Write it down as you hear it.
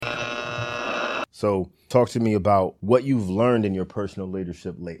So talk to me about what you've learned in your personal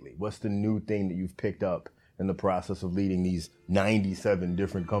leadership lately. What's the new thing that you've picked up in the process of leading these 97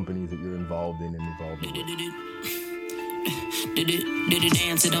 different companies that you're involved in and involved with? Did it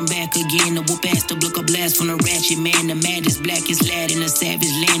dance and I'm back again. The whoop ass, the look a blast from the ratchet man. The maddest, blackest lad in the savage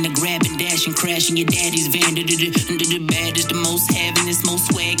land. The grabbing, dashing, crashing your daddy's van. The baddest, the most havingest,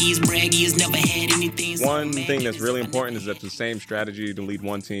 most swaggiest, braggiest, never had anything. One thing that's really important is that the same strategy to lead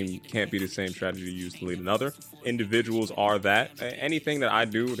one team can't be the same strategy to use to lead another. Individuals are that. Anything that I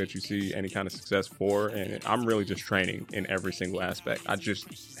do that you see any kind of success for, and I'm really just training in every single aspect. I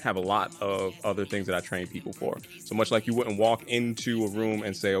just have a lot of other things that I train people for. So much like you wouldn't walk into a room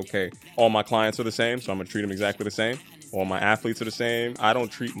and say, okay, all my clients are the same, so I'm gonna treat them exactly the same. All my athletes are the same. I don't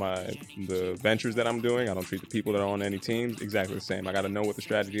treat the ventures that I'm doing, I don't treat the people that are on any teams exactly the same. I got to know what the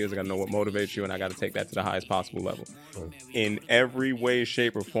strategy is, I got to know what motivates you, and I got to take that to the highest possible level. In every way,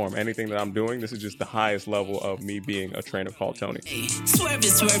 shape, or form, anything that I'm doing, this is just the highest level of me being a trainer called Tony. Swerving,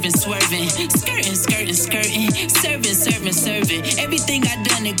 swerving, swerving, skirting, skirting, skirting, serving, serving, serving. Everything I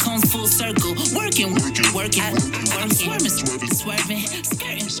done, it comes full circle. Working, working, working. I'm swerving, swerving, swerving,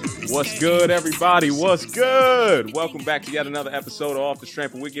 skirting. What's good, everybody? What's good? Welcome back to yet another episode of Off the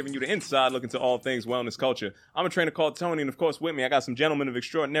Strength, where we're giving you the inside look into all things wellness culture. I'm a trainer called Tony, and of course with me, I got some gentlemen of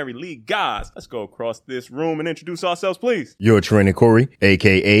extraordinary league guys. Let's go across this room and introduce ourselves, please. You're trainer Corey,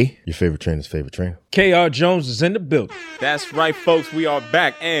 a.k.a. your favorite trainer's favorite trainer. KR Jones is in the building. That's right, folks. We are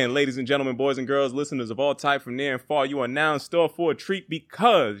back. And ladies and gentlemen, boys and girls, listeners of all type from near and far, you are now in store for a treat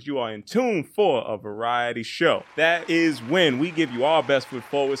because you are in tune for a variety show. That is when we give you our best foot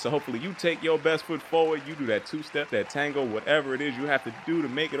forward. So hopefully you take your best foot forward. You do that two-step, that tango, whatever it is you have to do to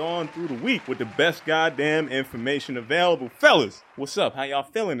make it on through the week with the best goddamn information available. Fellas, what's up? How y'all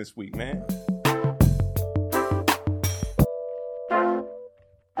feeling this week, man?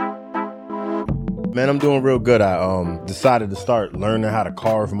 Man, I'm doing real good. I decided to start learning how to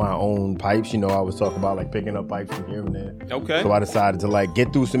carve my own pipes. You know, I was talking about like picking up pipes from here and there. Okay. So I decided to like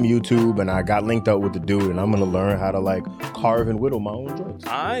get through some YouTube, and I got linked up with the dude, and I'm gonna learn how to like carve and whittle my own joints.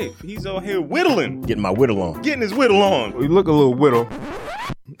 All right, he's out here whittling. Getting my whittle on. Getting his whittle on. You look a little whittle,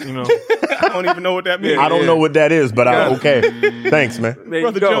 you know. I don't even know what that means. I don't know what that is, but I'm okay. Thanks, man. There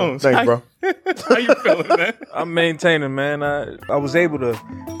Brother you go. Jones. Thanks, bro. How you feeling, man? I'm maintaining, man. I was able to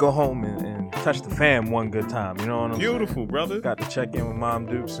go home and touch the fam one good time. You know what I'm saying? Beautiful, brother. Got to check in with Mom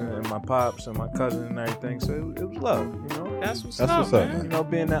Dukes and my pops and my cousin and everything. So it was love, you know. That's what's That's up, what's up, man. You know,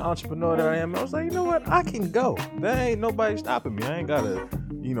 being that entrepreneur that I am, I was like, you know what? I can go. There ain't nobody stopping me. I ain't got to,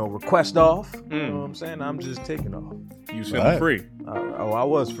 request off. You know what I'm saying? I'm just taking off. You was feeling Right. free. I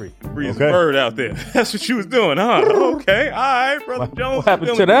was free. Free as a Okay. bird out there. That's what you was doing, huh? Okay. All right, Brother Jones. What happened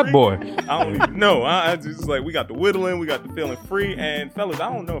to feeling that free. boy? I don't even know. I just like, we got the whittling, we got the feeling free. And fellas,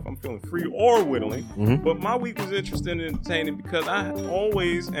 I don't know if I'm feeling free or whittling, but my week was interesting and entertaining because I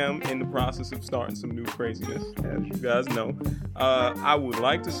always am in the process of starting some new craziness, as you guys know. I would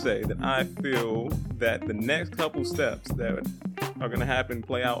like to say that I feel that the next couple steps that are going to happen,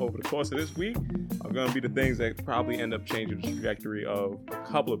 play out over the course of this week, are going to be the things that probably end up changing the trajectory of a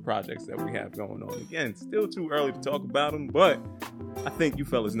couple of projects that we have going on. Again, still too early to talk about them, but I think you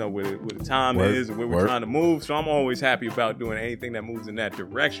fellas know where the time is and where we're trying to move. So I'm always happy about doing anything that moves in that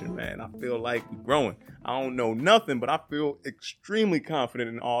direction, man. I feel like we're growing. I don't know nothing, but I feel extremely confident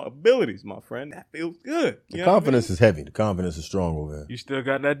in our abilities, my friend. That feels good. The confidence is heavy. The confidence is strong over there. You still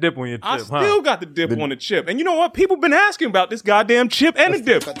got that dip on your chip, I huh? still got the dip on the chip. And you know what? People been asking about this goddamn chip and the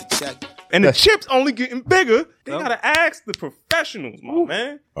dip. And the chip's only getting bigger. They gotta ask the professionals, my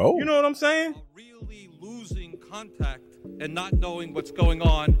man. Oh. You know what I'm saying? Really losing contact and not knowing what's going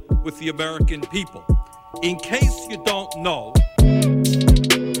on with the American people. In case you don't know.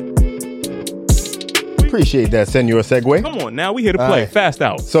 Appreciate that, Senor Segue. Come on now, we here to play. All right. Fast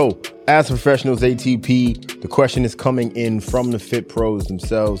out. So, as professionals, ATP, the question is coming in from the Fit Pros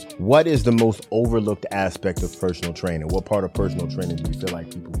themselves. What is the most overlooked aspect of personal training? What part of personal training do you feel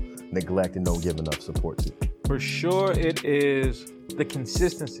like people neglect and don't give enough support to? For sure, it is the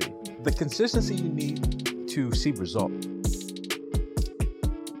consistency. The consistency you need to see results.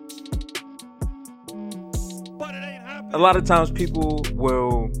 A lot of times people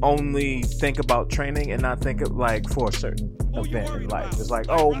will only think about training and not think of like for a certain event in life. It's like,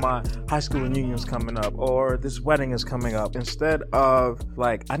 oh, my high school reunion's coming up or this wedding is coming up. Instead of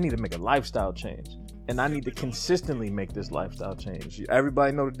like, I need to make a lifestyle change. And I need to consistently make this lifestyle change.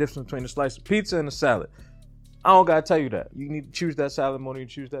 Everybody know the difference between a slice of pizza and a salad. I don't gotta tell you that. You need to choose that salad more than you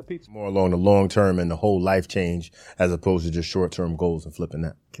choose that pizza. More along the long term and the whole life change as opposed to just short term goals and flipping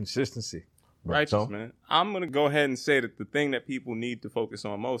that. Consistency. Righteous, So? man. I'm going to go ahead and say that the thing that people need to focus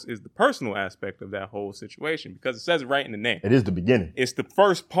on most is the personal aspect of that whole situation, because it says it right in the name. It is the beginning. It's the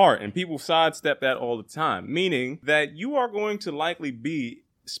first part, and people sidestep that all the time, meaning that you are going to likely be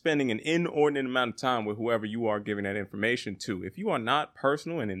spending an inordinate amount of time with whoever you are giving that information to. If you are not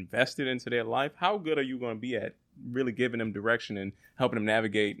personal and invested into their life, how good are you going to be at really giving them direction and helping them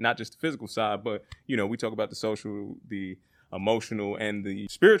navigate not just the physical side, but, you know, we talk about the social, the emotional, and the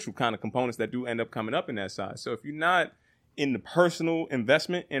spiritual kind of components that do end up coming up in that side. So if you're not in the personal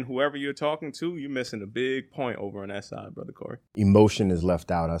investment in whoever you're talking to, you're missing a big point over on that side, Brother Corey. Emotion is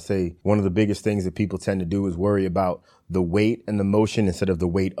left out. I say one of the biggest things that people tend to do is worry about the weight and the motion instead of the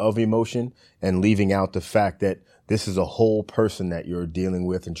weight of emotion, and leaving out the fact that this is a whole person that you're dealing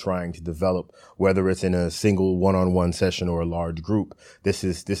with and trying to develop, whether it's in a single one-on-one session or a large group. This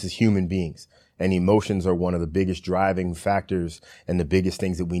is human beings. And emotions are one of the biggest driving factors and the biggest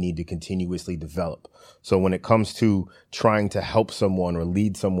things that we need to continuously develop. So when it comes to trying to help someone or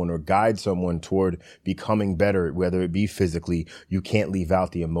lead someone or guide someone toward becoming better, whether it be physically, you can't leave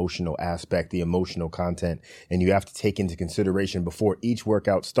out the emotional aspect, the emotional content. And you have to take into consideration before each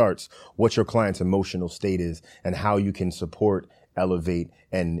workout starts what your client's emotional state is and how you can support, elevate,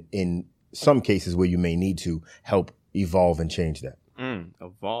 and in some cases where you may need to, help evolve and change that.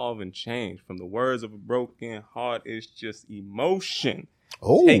 Evolve and change. From the words of a broken heart, it's just emotion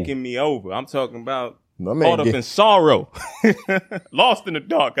Oh, taking me over. I'm talking about my man, caught up in sorrow, lost in the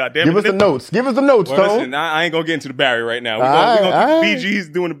dark. Goddamn! give us the notes. Give us the notes, Well, Tone. listen, I ain't gonna get into the Barry right now. We're All gonna right, keep the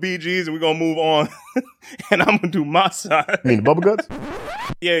BGs doing the BGs, and we're gonna move on. And I'm gonna do my side. You mean the bubble guts?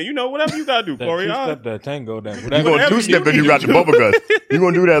 Yeah, you know, whatever you gotta do, That Corey. two-step, that tango, that You whatever. going Whatever two-step you if you need got to the do. bubble guts. You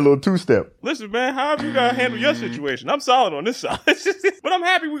gonna do that little two-step. Listen, man, however you gotta handle your situation, I'm solid on this side. But I'm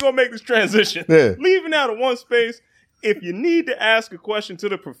happy we're gonna make this transition. Yeah. Leaving out of one space. If you need to ask a question to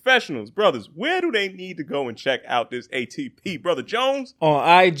the professionals, brothers, where do they need to go and check out this ATP? Brother Jones? On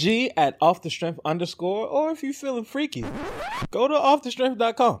IG at offthestrength_, or if you're feeling freaky, go to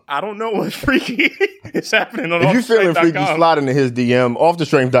offthestrength.com. I don't know what's freaky. It's happening on If you feeling freaky, offthestrength.com. slide into his DM.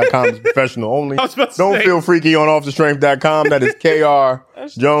 Offthestrength.com is professional only. I was about to Don't say. feel freaky on offthestrength.com. That is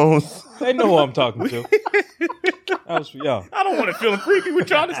KR Jones. They know who I'm talking to. That was for y'all. I don't want to feel freaky. We're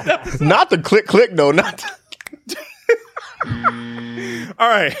trying to step this up. Not the click though. Not the, All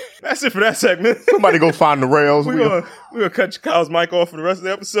right. That's it for that segment. somebody go find the rails. We're gonna cut Kyle's mic off for the rest of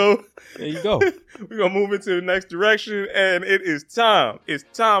the episode. There you go. We're gonna move into the next direction, and it is time. It's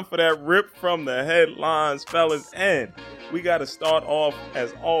time for that rip from the headlines, fellas. And we gotta start off,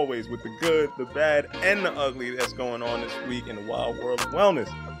 as always, with the good, the bad, and the ugly that's going on this week in the wild world of wellness.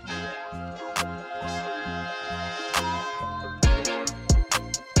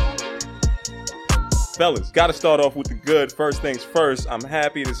 Fellas, got to start off with the good. First things first, I'm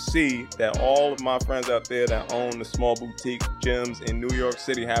happy to see that all of my friends out there that own the small boutique gyms in New York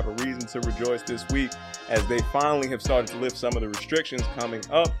City have a reason to rejoice this week, as they finally have started to lift some of the restrictions coming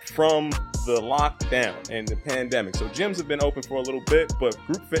up from the lockdown and the pandemic. So gyms have been open for a little bit, but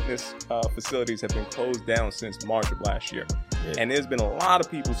group fitness facilities have been closed down since March of last year. Yeah. And there's been a lot of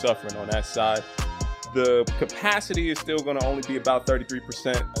people suffering on that side. The capacity is still going to only be about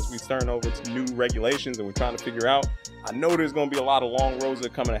 33% as we turn over to new regulations and we're trying to figure out. I know there's going to be a lot of long roads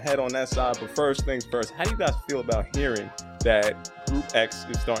that are coming ahead on that side, but first things first, how do you guys feel about hearing that Group X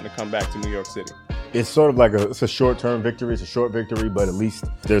is starting to come back to New York City? It's sort of like it's a short-term victory. It's a short victory, but at least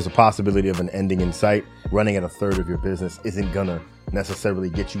there's a possibility of an ending in sight. Running at a third of your business isn't going to necessarily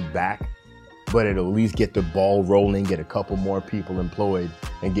get you back, but it'll at least get the ball rolling, get a couple more people employed,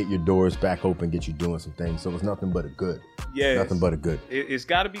 and get your doors back open, get you doing some things. So it's nothing but a good. Yeah, nothing but a good. It's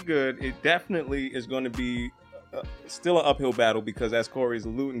got to be good. It definitely is going to be still an uphill battle because, as Corey is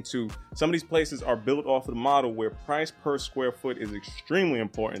alluding to, some of these places are built off of the model where price per square foot is extremely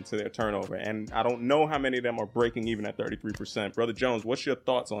important to their turnover. And I don't know how many of them are breaking even at 33%. Brother Jones, what's your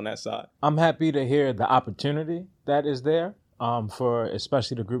thoughts on that side? I'm happy to hear the opportunity that is there. For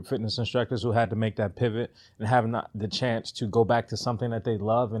especially the group fitness instructors who had to make that pivot and having the chance to go back to something that they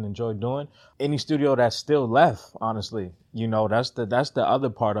love and enjoy doing. Any studio that's still left, honestly, you know, that's the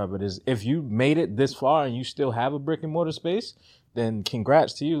other part of it is if you made it this far and you still have a brick and mortar space, then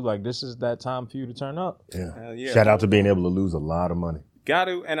congrats to you. Like, this is that time for you to turn up. Yeah. Shout out to being able to lose a lot of money. Got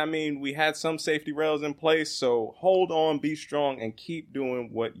to. And I mean, we had some safety rails in place. So hold on, be strong, and keep doing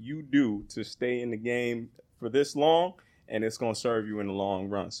what you do to stay in the game for this long. And it's going to serve you in the long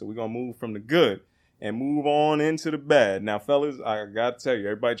run. So we're going to move from the good and move on into the bad. Now, fellas, I got to tell you,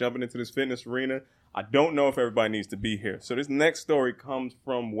 everybody jumping into this fitness arena, I don't know if everybody needs to be here. So this next story comes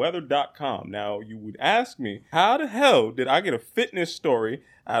from weather.com. Now, you would ask me, how the hell did I get a fitness story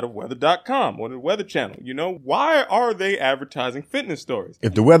out of weather.com or the Weather Channel? You know, why are they advertising fitness stories?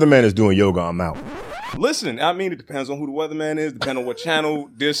 If the weatherman is doing yoga, I'm out. Listen, I mean, it depends on who the weatherman is, depending on what channel.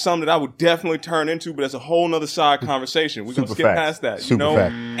 There's some that I would definitely turn into, but that's a whole nother side conversation. We're going to skip past that. Super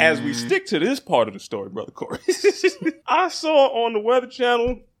fact. As we stick to this part of the story, Brother Corey, I saw on the Weather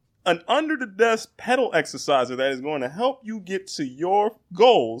Channel an under-the-desk pedal exerciser that is going to help you get to your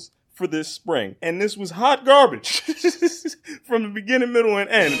goals for this spring. And this was hot garbage from the beginning, middle, and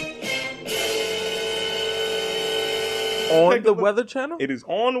end. On the Weather Channel? It is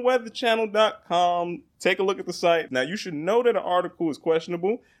on weatherchannel.com. Take a look at the site. Now, you should know that an article is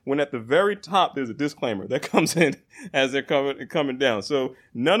questionable when at the very top there's a disclaimer that comes in as they're coming down. So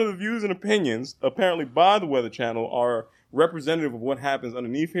none of the views and opinions apparently by the Weather Channel are representative of what happens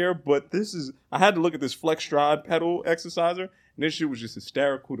underneath here. But I had to look at this Flex Stride pedal exerciser, and this shit was just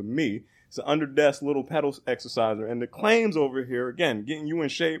hysterical to me. It's an under-desk little pedal exerciser. And the claims over here, again, getting you in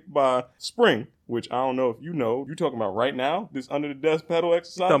shape by spring, which I don't know if you know. You're talking about right now, this under-the-desk pedal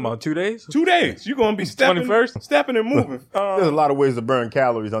exercise. Talking about 2 days? 2 days. You're going to be stepping and moving. There's a lot of ways to burn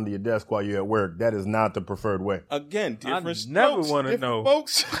calories under your desk while you're at work. That is not the preferred way. Again, different I never want to know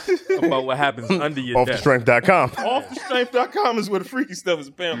folks. about what happens under your desk. Offthestrength.com. Offthestrength.com is where the freaky stuff is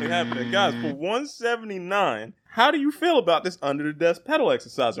apparently happening. Guys, for $179, how do you feel about this under-the-desk pedal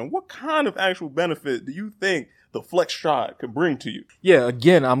exerciser? And what kind of actual benefit do you think the Flex Stride could bring to you? Yeah,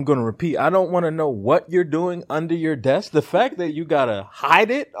 again, I'm going to repeat. I don't want to know what you're doing under your desk. The fact that you got to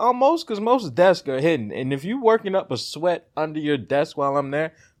hide it almost, because most desks are hidden. And if you're working up a sweat under your desk while I'm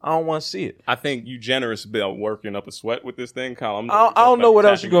there, I don't want to see it. I think you generous about working up a sweat with this thing, Kyle. I don't know what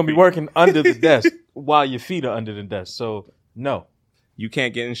else you're going to be working under the desk while your feet are under the desk. So, no. You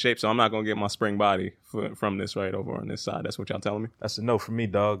can't get in shape, so I'm not going to get my spring body from this right over on this side. That's what y'all telling me? That's a no for me,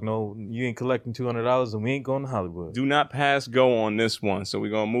 dog. No, you ain't collecting $200 and we ain't going to Hollywood. Do not pass go on this one. So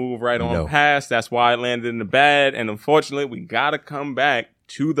we're going to move right on past. That's why it landed in the bad. And unfortunately, we got to come back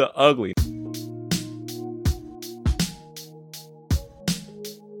to the ugly.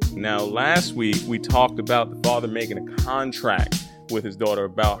 Now, last week, we talked about the father making a contract with his daughter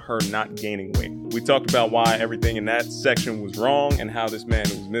about her not gaining weight. We talked about why everything in that section was wrong and how this man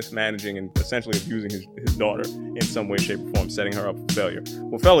was mismanaging and essentially abusing his daughter in some way, shape, or form, setting her up for failure.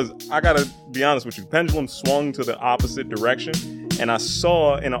 Well, fellas, I gotta be honest with you. Pendulum swung to the opposite direction, and I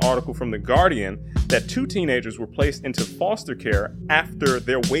saw in an article from The Guardian that 2 teenagers were placed into foster care after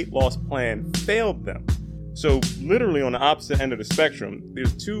their weight loss plan failed them. So literally on the opposite end of the spectrum,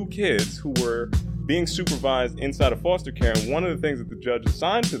 there's 2 kids who were being supervised inside of foster care, and one of the things that the judge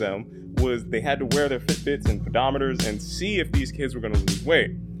assigned to them was they had to wear their Fitbits and pedometers and see if these kids were going to lose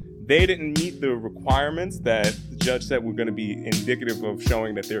weight. They didn't meet the requirements that the judge said were going to be indicative of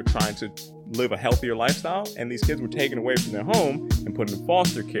showing that they're trying to live a healthier lifestyle, and these kids were taken away from their home and put into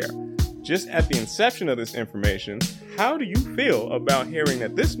foster care. Just at the inception of this information, how do you feel about hearing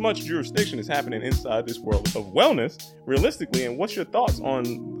that this much jurisdiction is happening inside this world of wellness, realistically, and what's your thoughts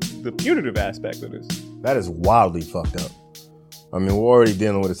on the punitive aspect of this? That is wildly fucked up. I mean, we're already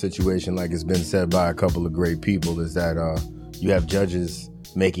dealing with a situation, like it's been said by a couple of great people, is that you have judges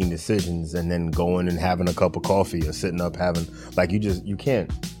making decisions and then going and having a cup of coffee or sitting up having, like, you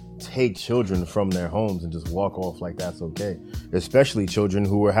can't take children from their homes and just walk off like that's okay. Especially children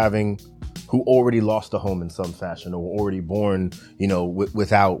who already lost a home in some fashion or were already born,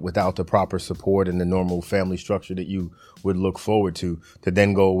 without the proper support and the normal family structure that you would look forward to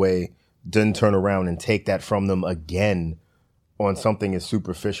then go away, then turn around and take that from them again on something as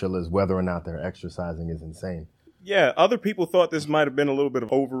superficial as whether or not they're exercising is insane. Yeah, other people thought this might have been a little bit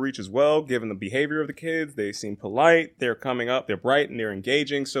of overreach as well, given the behavior of the kids. They seem polite, they're coming up, they're bright, and they're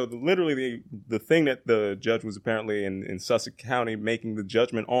engaging. So literally the thing that the judge was apparently in Sussex County making the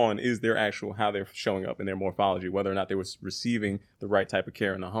judgment on is their actual, how they're showing up in their morphology, whether or not they were receiving the right type of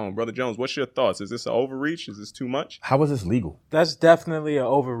care in the home. Brother Jones, what's your thoughts? Is this an overreach? Is this too much? How is this legal? That's definitely an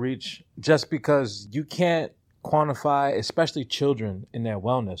overreach, just because you can't quantify, especially children, in their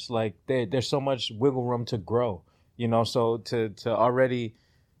wellness. Like there's so much wiggle room to grow. So to already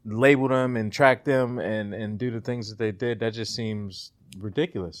label them and track them and do the things that they did, that just seems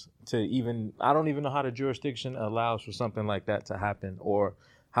ridiculous. I don't even know how the jurisdiction allows for something like that to happen, or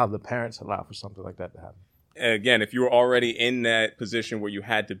how the parents allow for something like that to happen. Again, if you were already in that position where you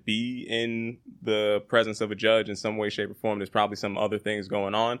had to be in the presence of a judge in some way, shape, or form, there's probably some other things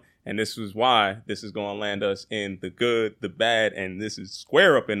going on. And this is why this is going to land us in the good, the bad, and this is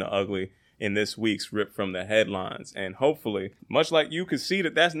square up in the ugly in this week's Rip from the Headlines. And hopefully, much like you could see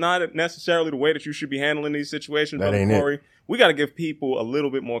that that's not necessarily the way that you should be handling these situations. That ain't Corey, it. We got to give people a little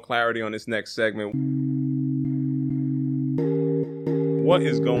bit more clarity on this next segment. What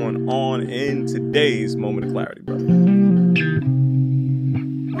is going on in today's moment of clarity, brother?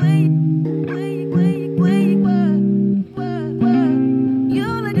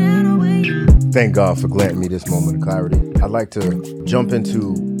 Thank God for granting me this moment of clarity. I'd like to jump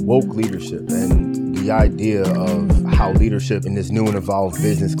into woke leadership and the idea of how leadership in this new and evolved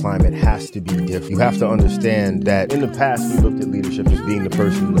business climate has to be different. You have to understand that in the past, we looked at leadership as being the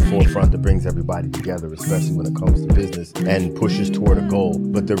person in the forefront that brings everybody together, especially when it comes to business and pushes toward a goal.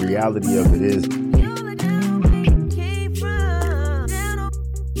 But the reality of it is,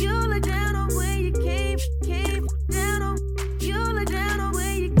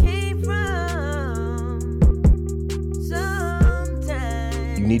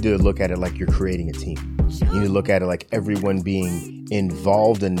 you need to look at it like you're creating a team. You need to look at it like everyone being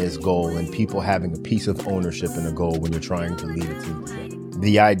involved in this goal and people having a piece of ownership in a goal when you're trying to lead a team together.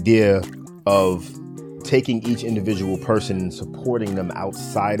 The idea of taking each individual person and supporting them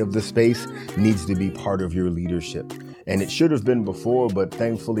outside of the space needs to be part of your leadership. And it should have been before, but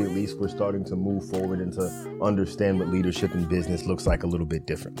thankfully, at least we're starting to move forward and to understand what leadership in business looks like a little bit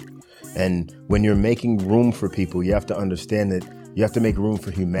different. And when you're making room for people, you have to understand that you have to make room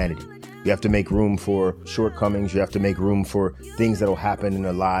for humanity. You have to make room for shortcomings. You have to make room for things that will happen in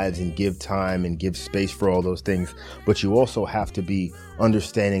their lives and give time and give space for all those things. But you also have to be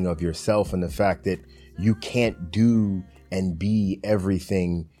understanding of yourself and the fact that you can't do and be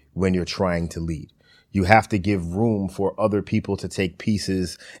everything when you're trying to lead. You have to give room for other people to take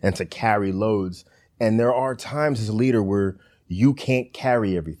pieces and to carry loads. And there are times as a leader where you can't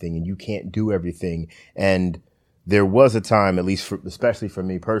carry everything and you can't do everything. And there was a time, at least especially for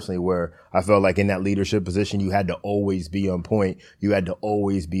me personally, where I felt like in that leadership position, you had to always be on point. You had to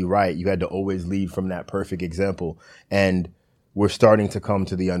always be right. You had to always lead from that perfect example. And we're starting to come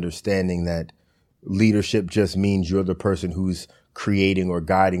to the understanding that leadership just means you're the person who's creating or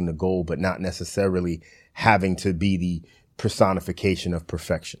guiding the goal, but not necessarily having to be the personification of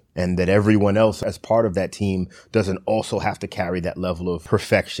perfection. And that everyone else as part of that team doesn't also have to carry that level of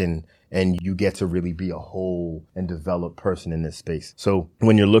perfection. And you get to really be a whole and developed person in this space. So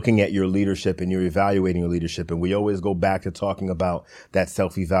when you're looking at your leadership and you're evaluating your leadership, and we always go back to talking about that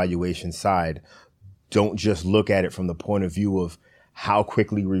self-evaluation side, don't just look at it from the point of view of how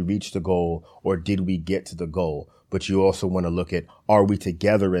quickly we reached the goal or did we get to the goal. But you also want to look at, are we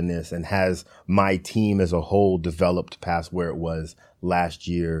together in this? And has my team as a whole developed past where it was last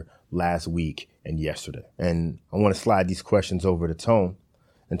year, last week, and yesterday? And I want to slide these questions over to Tone.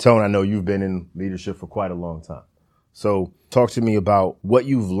 And Tone, I know you've been in leadership for quite a long time. So talk to me about what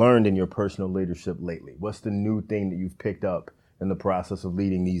you've learned in your personal leadership lately. What's the new thing that you've picked up in the process of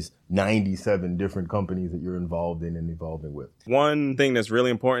leading these 97 different companies that you're involved in and evolving with? One thing that's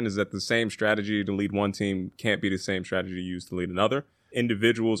really important is that the same strategy to lead one team can't be the same strategy used to lead another.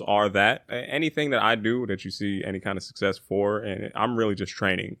 Individuals are that. Anything that I do that you see any kind of success for, and I'm really just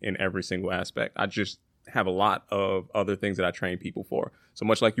training in every single aspect. I just have a lot of other things that I train people for. So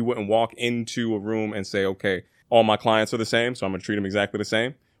much like you wouldn't walk into a room and say, okay, all my clients are the same, so I'm going to treat them exactly the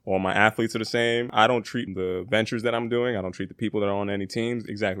same. All my athletes are the same. I don't treat the ventures that I'm doing. I don't treat the people that are on any teams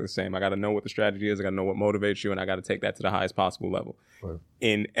exactly the same. I got to know what the strategy is. I got to know what motivates you, and I got to take that to the highest possible level. Right.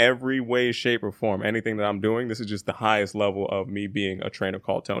 In every way, shape, or form, anything that I'm doing, this is just the highest level of me being a trainer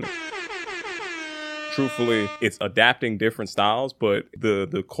called Tony. Truthfully, it's adapting different styles, but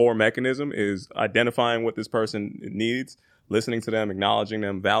the core mechanism is identifying what this person needs, listening to them, acknowledging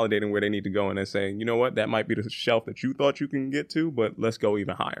them, validating where they need to go, and then saying, you know what, that might be the shelf that you thought you can get to, but let's go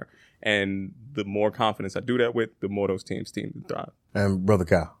even higher. And the more confidence I do that with, the more those teams to thrive. And Brother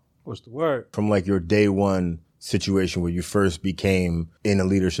Kyle, what's the word? From like your day one situation where you first became in a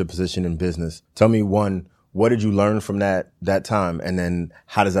leadership position in business, tell me one, what did you learn from that time? And then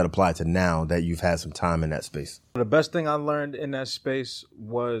how does that apply to now that you've had some time in that space? The best thing I learned in that space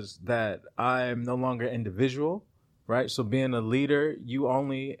was that I am no longer individual, right? So being a leader, you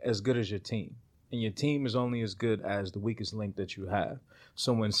only as good as your team. And your team is only as good as the weakest link that you have.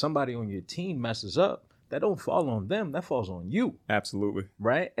 So when somebody on your team messes up, that don't fall on them, that falls on you. Absolutely.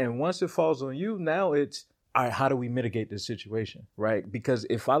 Right? And once it falls on you, now it's, all right, how do we mitigate this situation, right? Because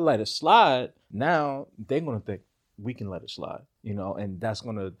if I let it slide, now they're going to think we can let it slide, and that's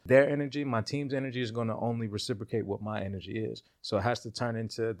going to, their energy, my team's energy is going to only reciprocate what my energy is. So it has to turn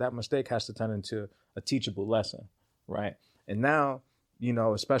into, that mistake has to turn into a teachable lesson, right? And now,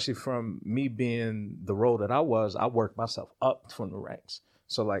 especially from me being the role that I was, I worked myself up from the ranks.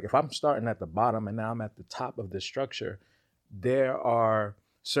 So like if I'm starting at the bottom and now I'm at the top of the structure, there are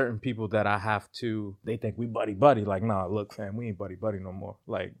certain people that I have to, they think we buddy. Like, nah, look, fam, we ain't buddy no more.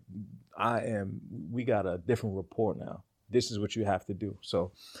 Like we got a different rapport now. This is what you have to do.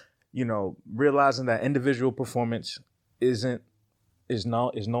 So, you know, realizing that individual performance is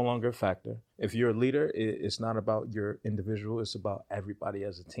no longer a factor. If you're a leader, it's not about your individual. It's about everybody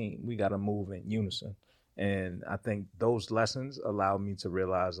as a team. We got to move in unison. And I think those lessons allow me to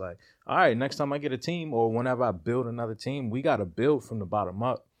realize, like, all right, next time I get a team or whenever I build another team, we got to build from the bottom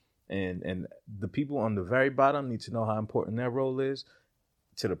up. And the people on the very bottom need to know how important their role is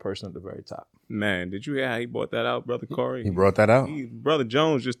to the person at the very top. Man, did you hear how he brought that out, Brother Corey? He brought that out? Brother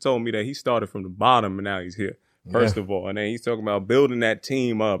Jones just told me that he started from the bottom and now he's here, first of all. And then he's talking about building that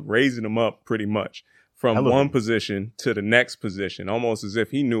team up, raising them up pretty much from one position to the next position, almost as if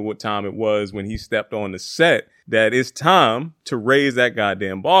he knew what time it was when he stepped on the set, that it's time to raise that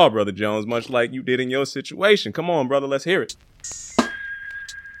goddamn bar, Brother Jones, much like you did in your situation. Come on, brother, let's hear it.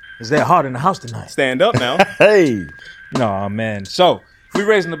 Is that hard in the house tonight? Stand up now. Hey. No, man. So, if we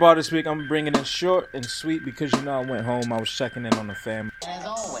raising the bar this week, I'm bringing it short and sweet because, you know, I went home, I was checking in on the family. As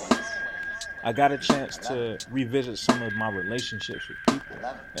always. I got a chance to revisit some of my relationships with people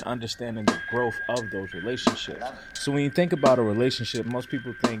and understanding the growth of those relationships. So when you think about a relationship, most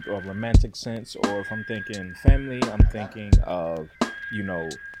people think of romantic sense, or if I'm thinking family, I'm thinking of, you know,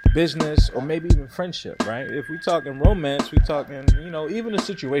 business or maybe even friendship, right? If we're talking romance, we're talking, you know, even a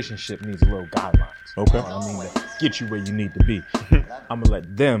situationship needs a little guidelines. Okay. I mean, to get you where you need to be. I'm going to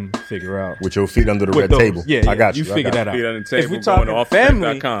let them figure out. With your feet under the red those, table. Yeah, I got you. You figure that out. Feet under the table, if we're talking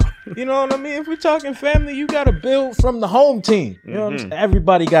family, you know what I mean? If we're talking family, you got to build from the home team. You know what I'm saying?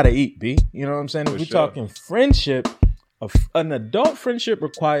 Everybody got to eat, B. You know what I'm saying? If we're talking friendship, an adult friendship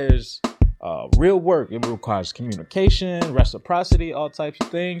requires real work. It requires communication, reciprocity, all types of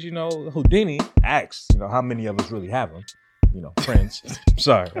things. You know, Houdini asks, you know, how many of us really have them? You know, friends.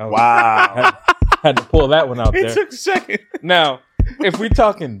 Sorry. Wow. Had to pull that one out there. It took a second. Now, if we're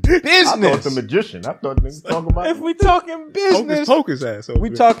talking business, I thought the magician. I thought they was talking about. If we're talking business, Hocus ass.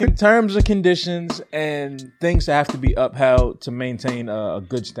 we talking terms and conditions and things that have to be upheld to maintain a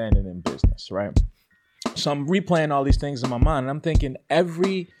good standing in business, right? So I'm replaying all these things in my mind, and I'm thinking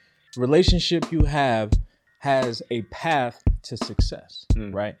every relationship you have has a path to success,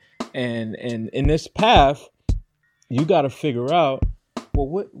 right? And in this path, you got to figure out,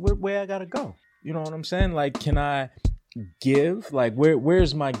 well, where I got to go. You know what I'm saying? Like, can I give? Like,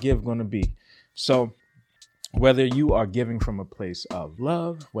 where's my give going to be? So whether you are giving from a place of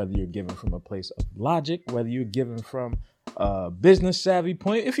love, whether you're giving from a place of logic, whether you're giving from a business savvy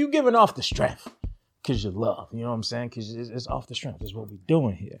point, if you're giving off the strength because you love, you know what I'm saying? Because it's off the strength. That's what we're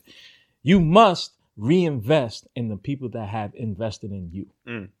doing here. You must reinvest in the people that have invested in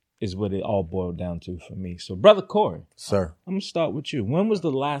you. Is what it all boiled down to for me. So, Brother Corey. Sir. I'm going to start with you. When was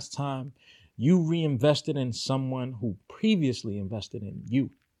the last time you reinvested in someone who previously invested in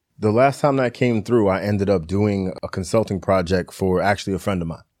you? The last time that came through, I ended up doing a consulting project for actually a friend of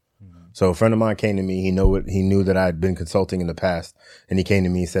mine. So a friend of mine came to me. He knew that I had been consulting in the past, and he came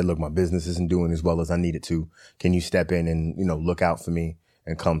to me and said, "Look, my business isn't doing as well as I need it to. Can you step in and, you know, look out for me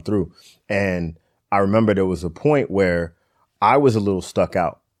and come through?" And I remember there was a point where I was a little stuck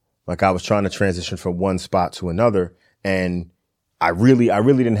out. Like I was trying to transition from one spot to another, and I really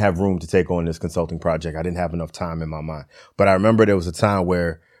didn't have room to take on this consulting project. I didn't have enough time in my mind. But I remember there was a time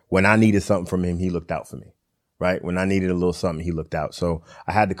where when I needed something from him, he looked out for me, right? When I needed a little something, he looked out. So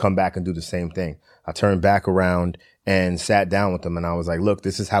I had to come back and do the same thing. I turned back around and sat down with him, and I was like, "Look,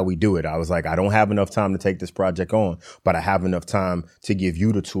 this is how we do it." I was like, "I don't have enough time to take this project on, but I have enough time to give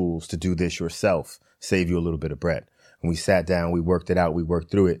you the tools to do this yourself, save you a little bit of bread." And we sat down, we worked it out, we worked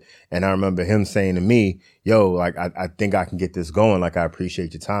through it. And I remember him saying to me, "Yo, like, I think I can get this going. Like, I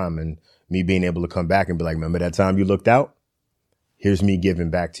appreciate your time." And me being able to come back and be like, "Remember that time you looked out? Here's me giving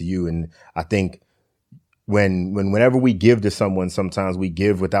back to you." And I think whenever we give to someone, sometimes we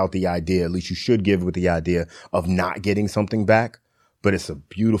give without the idea, at least you should give with the idea of not getting something back. But it's a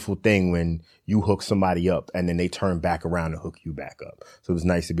beautiful thing when you hook somebody up and then they turn back around and hook you back up. So it was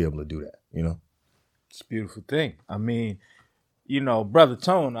nice to be able to do that, you know? It's a beautiful thing. I mean, you know, Brother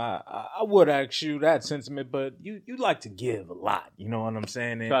Tone, I would ask you that sentiment, but you like to give a lot. You know what I'm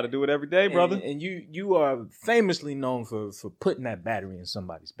saying? And, Try to do it every day, brother. And you are famously known for putting that battery in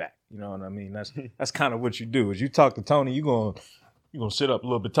somebody's back. You know what I mean? That's kind of what you do. As you talk to Tony, you going, you're gonna sit up a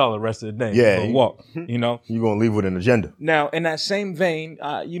little bit taller the rest of the day. Yeah, You're gonna walk. You know. You're gonna leave with an agenda. Now, in that same vein,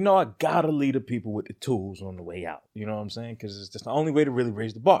 I gotta lead the people with the tools on the way out. You know what I'm saying? Because it's just the only way to really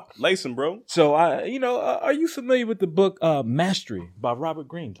raise the bar. Lace 'em, bro. So, are you familiar with the book Mastery by Robert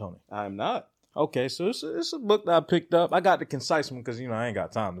Greene, Tony? I'm not. Okay, so it's a book that I picked up. I got the concise one because I ain't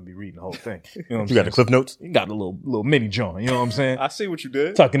got time to be reading the whole thing. You know what I'm You got the Cliff Notes? You got a little mini joint. You know what I'm saying? I see what you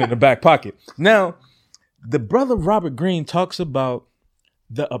did. Tucking in the back pocket. Now, the brother Robert Greene talks about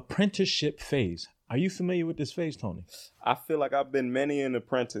the apprenticeship phase. Are you familiar with this phase, Tony? I feel like I've been many an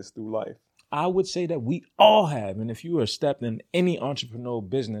apprentice through life. I would say that we all have. And if you are stepped in any entrepreneurial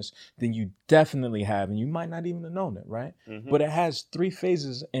business, then you definitely have. And you might not even have known it, right? Mm-hmm. But it has 3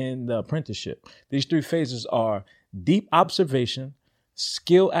 phases in the apprenticeship. These 3 phases are deep observation,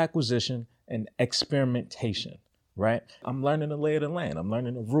 skill acquisition, and experimentation, right? I'm learning the lay of the land. I'm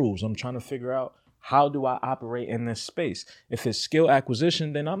learning the rules. I'm trying to figure out, how do I operate in this space? If it's skill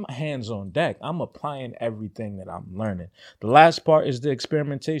acquisition, then I'm hands on deck. I'm applying everything that I'm learning. The last part is the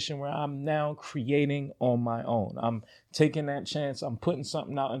experimentation, where I'm now creating on my own. I'm taking that chance. I'm putting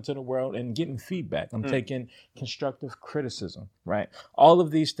something out into the world and getting feedback. I'm taking constructive criticism, right? All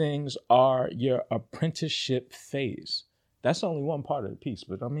of these things are your apprenticeship phase. That's only one part of the piece,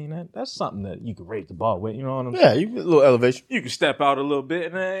 but I mean, that's something that you can raise the bar with. You know what I'm saying? Yeah, you get a little elevation. You can step out a little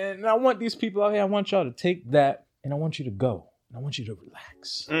bit, and I want these people out here, I want y'all to take that, and I want you to go. And I want you to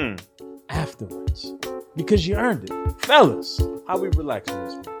relax afterwards, because you earned it. Fellas, how we relaxing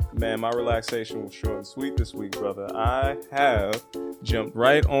this week? Man, my relaxation was short and sweet this week, brother. I have jumped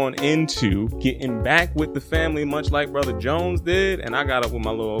right on into getting back with the family, much like Brother Jones did. And I got up with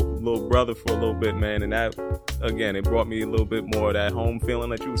my little brother for a little bit, man. And that, again, it brought me a little bit more of that home feeling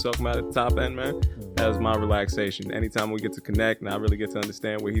that you were talking about at the top end, man. That was my relaxation. Anytime we get to connect and I really get to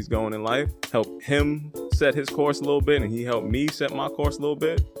understand where he's going in life, help him set his course a little bit, and he helped me set my course a little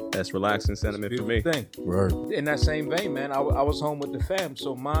bit, that's relaxing sentiment for me. Right. In that same vein, man, I was home with the fam,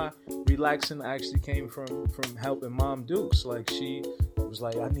 so my relaxing actually came from helping Mom Dukes. Like, she was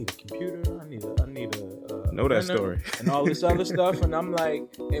like, I need a computer, I need a know that story, and all this other stuff. And I'm like,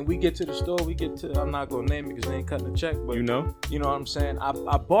 and we get to the store, I'm not gonna name it because they ain't cutting the check, but you know what I'm saying,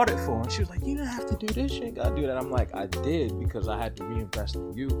 I bought it for her, and she was like, you didn't have to do this, you ain't gotta do that. I'm like, I did, because I had to reinvest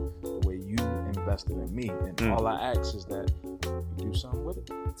in you the way you invested in me, and all I ask is that you do something with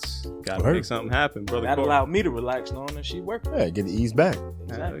it. Gotta make something happen, brother. That allowed me to relax knowing that she worked. Yeah, get the ease back.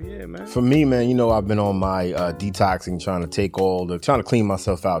 Exactly. Yeah, man. For me, man, I've been on my detoxing, trying to clean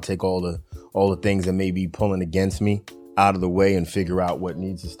myself out, take all the things that may be pulling against me out of the way, and figure out what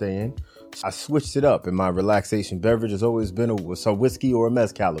needs to stay in. I switched it up, and my relaxation beverage has always been a whiskey or a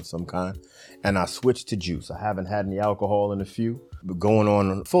mezcal of some kind, and I switched to juice. I haven't had any alcohol in a few, but going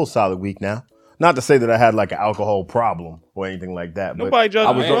on a full solid week now. Not to say that I had like an alcohol problem or anything like that. Nobody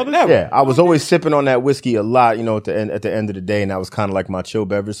judging me, brother. Yeah, I was always sipping on that whiskey a lot, at the end of the day, and that was kind of like my chill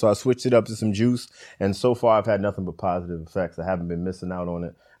beverage. So I switched it up to some juice, and so far I've had nothing but positive effects. I haven't been missing out on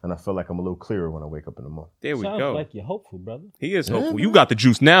it, and I feel like I'm a little clearer when I wake up in the morning. There we Sounds go. like you're hopeful, brother. He is hopeful. You got the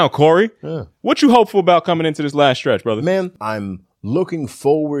juice now, Corey. Yeah. What you hopeful about coming into this last stretch, brother? Man, I'm looking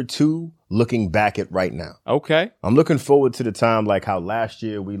forward to looking back at right now. Okay. I'm looking forward to the time like how last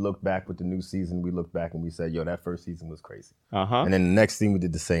year we looked back with the new season. We looked back and we said, yo, that first season was crazy. And then the next thing we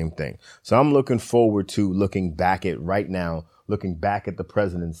did the same thing. So I'm looking forward to looking back at right now, looking back at the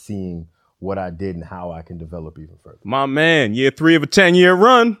present and seeing what I did and how I can develop even further. My man, year 3 of a 10-year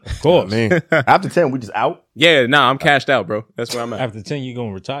run. Of course. After 10, we just out. Yeah, I'm cashed out, bro. That's where I'm at. After 10, you're going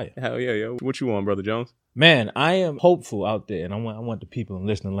to retire. Hell yeah, yo. What you want, Brother Jones? Man, I am hopeful out there, and I want the people in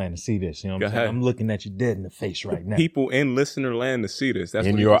listening land to see this. You know what I'm saying? I'm looking at you dead in the face right now. People in listener land to see this. That's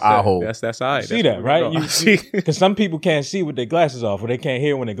in what your eye hole. That's all right. See that, right? Because some people can't see with their glasses off, or they can't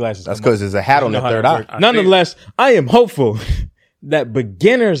hear when their glasses That's because there's a hat on their third eye. Nonetheless, I am hopeful that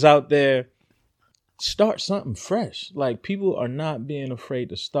beginners out there start something fresh. Like, people are not being afraid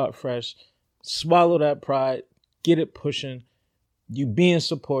to start fresh. Swallow that pride. Get it pushing. You being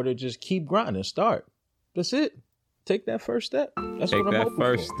supported. Just keep grinding. Start. That's it. Take that first step. That's Take what I'm that hoping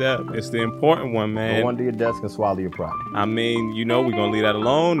first for. step. It's the important one, man. Go under your desk and swallow your pride. I mean, we're going to leave that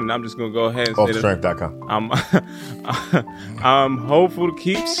alone, and I'm just going to go ahead and say Offstrength.com. I'm hopeful to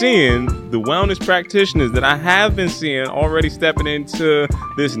keep seeing the wellness practitioners that I have been seeing already stepping into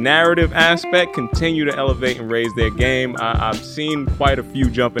this narrative aspect continue to elevate and raise their game. I've seen quite a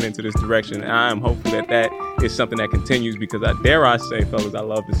few jumping into this direction, and I am hopeful that is something that continues, because I say, fellas, I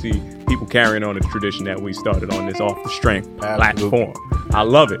love to see people carrying on the tradition that we started on this Off the Strength platform. I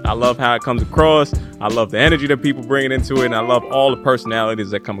love it. I love how it comes across. I love the energy that people bring into it, and I love all the personalities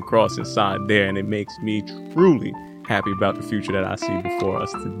that come across inside there, and it makes me truly happy about the future that I see before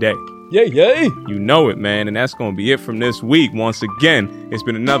us today. Yay. You know it, man. And that's going to be it from this week. Once again, it's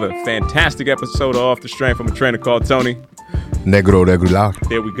been another fantastic episode of Off the Strength from a trainer called Tony. Negro regular.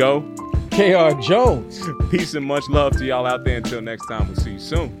 There we go. K.R. Jones. Peace and much love to y'all out there. Until next time, we'll see you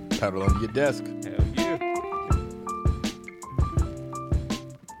soon. Paddle under your desk. Hell